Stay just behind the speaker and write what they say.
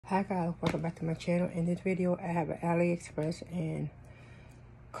Hi guys, welcome back to my channel. In this video, I have an AliExpress and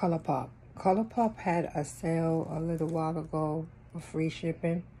colourpop. Colourpop had a sale a little while ago for free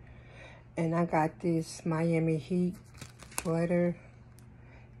shipping, and I got this Miami Heat glitter.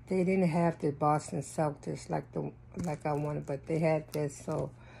 They didn't have the Boston Celtics like I wanted, but they had this,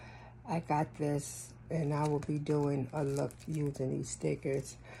 so I got this, and I will be doing a look using these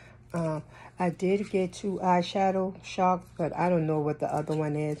stickers. I did get 2 eyeshadow sharks, but I don't know what the other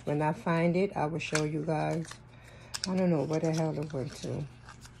one is. When I find it, I will show you guys. I don't know where the hell it went to.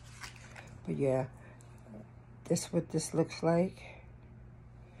 But yeah, this is what this looks like.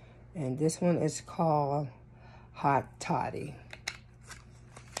 And this one is called Hot Toddy.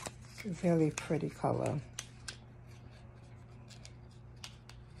 Really pretty color.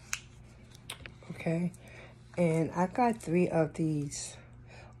 Okay, and I got 3 of these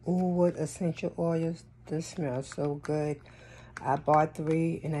wood essential oils. This smells so good. I bought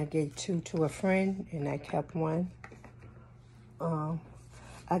 3 and I gave 2 to a friend and I kept 1. I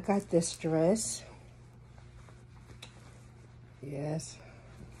got this dress. Yes.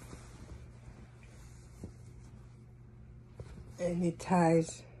 And it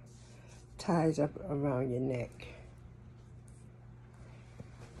ties up around your neck.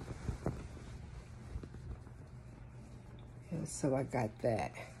 And so I got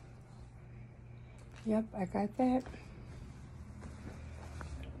that. Yep, I got that.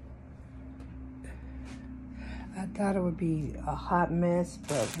 I thought it would be a hot mess,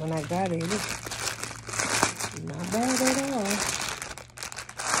 but when I got it, it's not bad at all.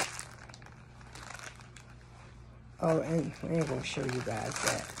 Oh, and I ain't gonna show you guys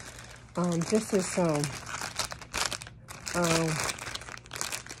that. This is some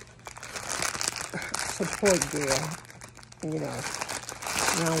support gear, you know.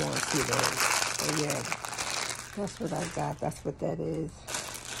 I don't want to see those. So yeah, that's what I got. That's what that is.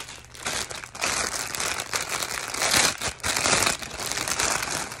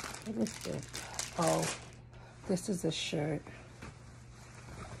 What is this? Oh, this is a shirt.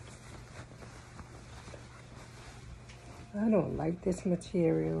 I don't like this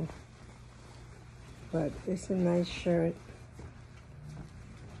material, but it's a nice shirt.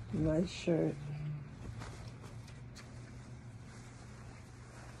 Nice shirt.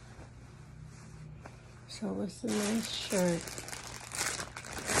 So it's a nice shirt.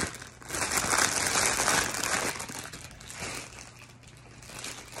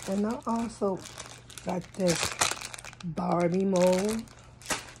 And I also got this Barbie mold.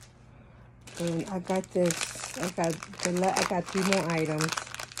 And I got this, I got 3 more items.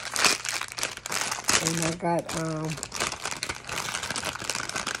 And I got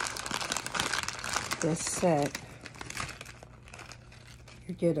this set.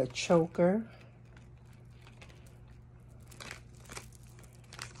 You get a choker.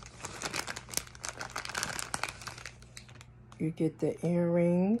 You get the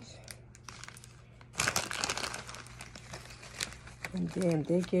earrings. And then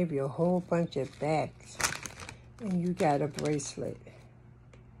they gave you a whole bunch of bags. And you got a bracelet.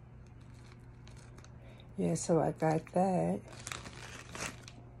 Yeah, so I got that.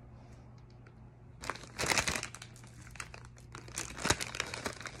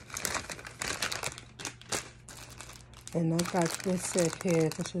 And I got this set here.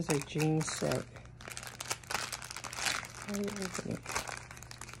 This is a jean set. How do you open it?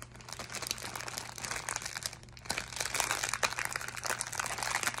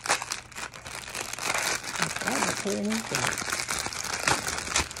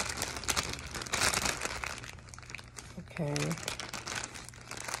 Okay.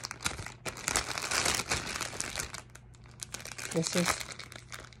 This is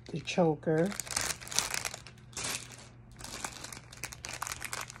the choker.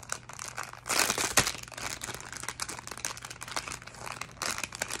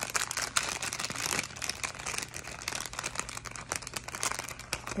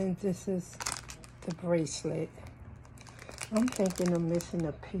 And this is the bracelet. I'm thinking I'm missing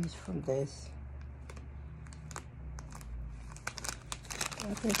a piece from this.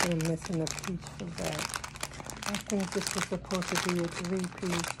 I think I'm missing a piece from that. I think this was supposed to be a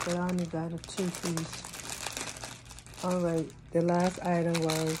 3-piece, but I only got a 2-piece. Alright, the last item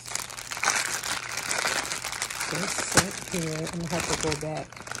was this set here. I'm going to have to go back.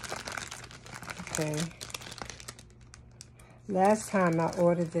 Okay. Last time I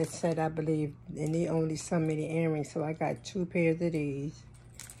ordered this set, I believe, and they only sent me the earrings, so I got 2 pairs of these.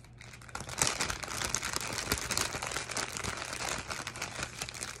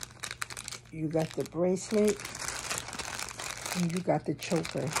 You got the bracelet, and you got the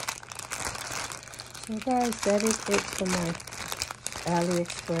choker. So guys, that is it for my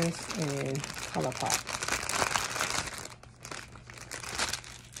AliExpress and ColourPop.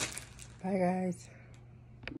 Bye, guys.